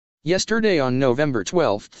Yesterday on November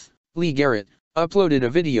 12th, Lee Garrett uploaded a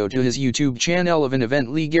video to his YouTube channel of an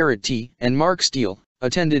event Lee Garrett T and Mark Steele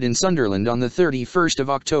attended in Sunderland on the 31st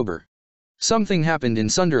of October. Something happened in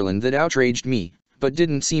Sunderland that outraged me, but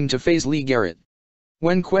didn't seem to faze Lee Garrett.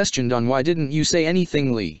 When questioned on why didn't you say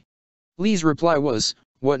anything, Lee's reply was,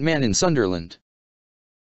 "What man in Sunderland?"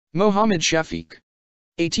 Mohammed Shafiq.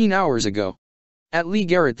 18 hours ago. At Lee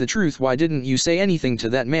Garrett the truth, why didn't you say anything to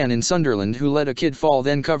that man in Sunderland who let a kid fall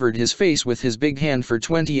then covered his face with his big hand for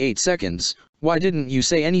 28 seconds, why didn't you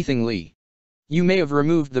say anything, Lee? You may have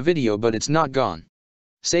removed the video but it's not gone.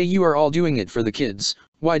 Say you are all doing it for the kids,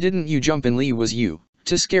 why didn't you jump in? Lee, was you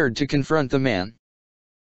too scared to confront the man?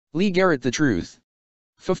 Lee Garrett the truth.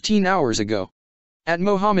 15 hours ago. At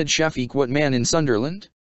Mohammed Shafiq, what man in Sunderland?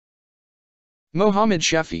 Mohammed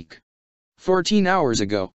Shafiq. 14 hours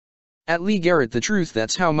ago. At Lee Garrett the truth,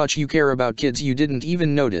 that's how much you care about kids, you didn't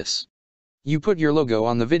even notice. You put your logo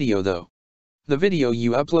on the video though. The video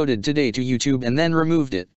you uploaded today to YouTube and then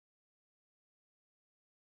removed it.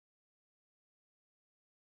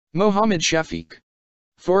 Mohammed Shafiq.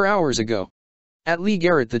 4 hours ago. At Lee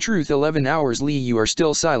Garrett the truth, 11 hours. Lee, you are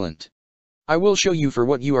still silent. I will show you for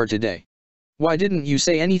what you are today. Why didn't you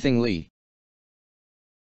say anything, Lee?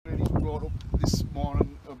 Brought up this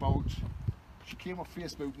morning about, she came off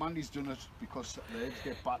Facebook, Mandy's done it because the eggs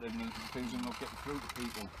get battered and things are not getting through to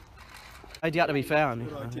people. Idea, to be fair, and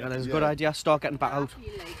it's a good idea. Start getting back out.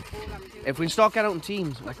 If we can start getting out in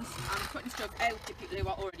teams. I'm putting stuff out to people who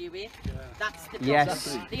are already awake. That's the problem.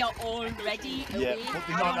 Yes. They are already awake. But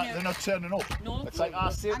they're not turning up. No. It's like I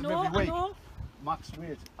say to them every week. I know. Max,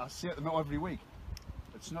 wait. I say to them every week.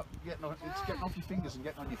 It's not getting off, it's getting off your fingers and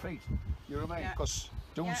getting on your feet. You know what I mean? Because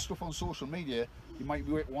doing stuff on social media, you might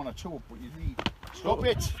be one or two, but you need. Stop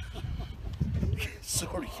it!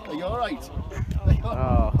 Sorry, are you alright?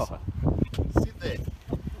 Oh. Sit there.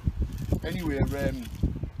 Anyway,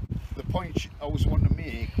 the point I was wanting to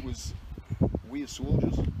make was, we're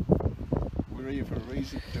soldiers. We're here for a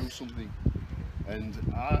reason to do something. And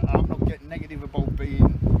I'm not getting negative about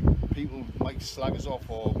being people might slag us off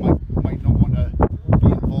or might not want to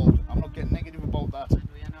be involved. I'm not getting negative about that.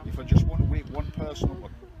 If I just want to wake one person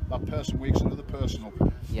up, that person wakes another person up.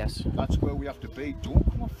 Yes. That's where we have to be. Don't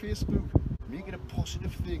come on Facebook. Make it a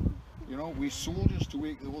positive thing. You know, we're soldiers to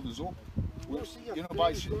wake the others up. You know,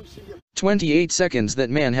 by 28 seconds that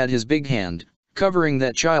man had his big hand covering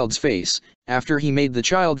that child's face after he made the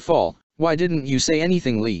child fall. Why didn't you say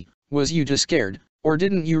anything, Lee? Was you too scared, or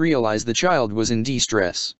didn't you realize the child was in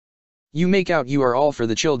distress? You make out you are all for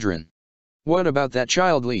the children. What about that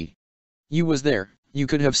child, Lee? You was there. You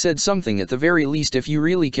could have said something at the very least if you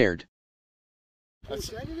really cared.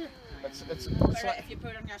 It's like, If you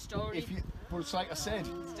put it on your story. But it's like I said,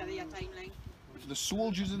 Instead of your timeline. if the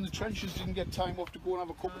soldiers in the trenches didn't get time off to go and have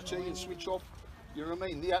a cup of tea and switch off, you know what I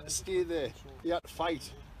mean? They had to stay there. They had to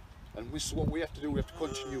fight. And this is what we have to do. We have to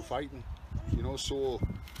continue fighting. You know, so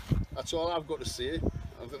that's all I've got to say.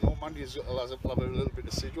 I don't know, Mandy has a little bit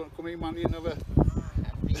to say. Do you want to come in, Mandy, and have a...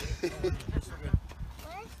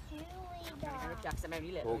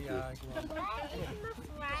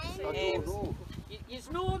 You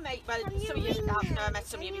know, mate, well, some of you have never met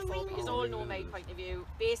some of you before, but you all know my point of view.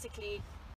 Basically,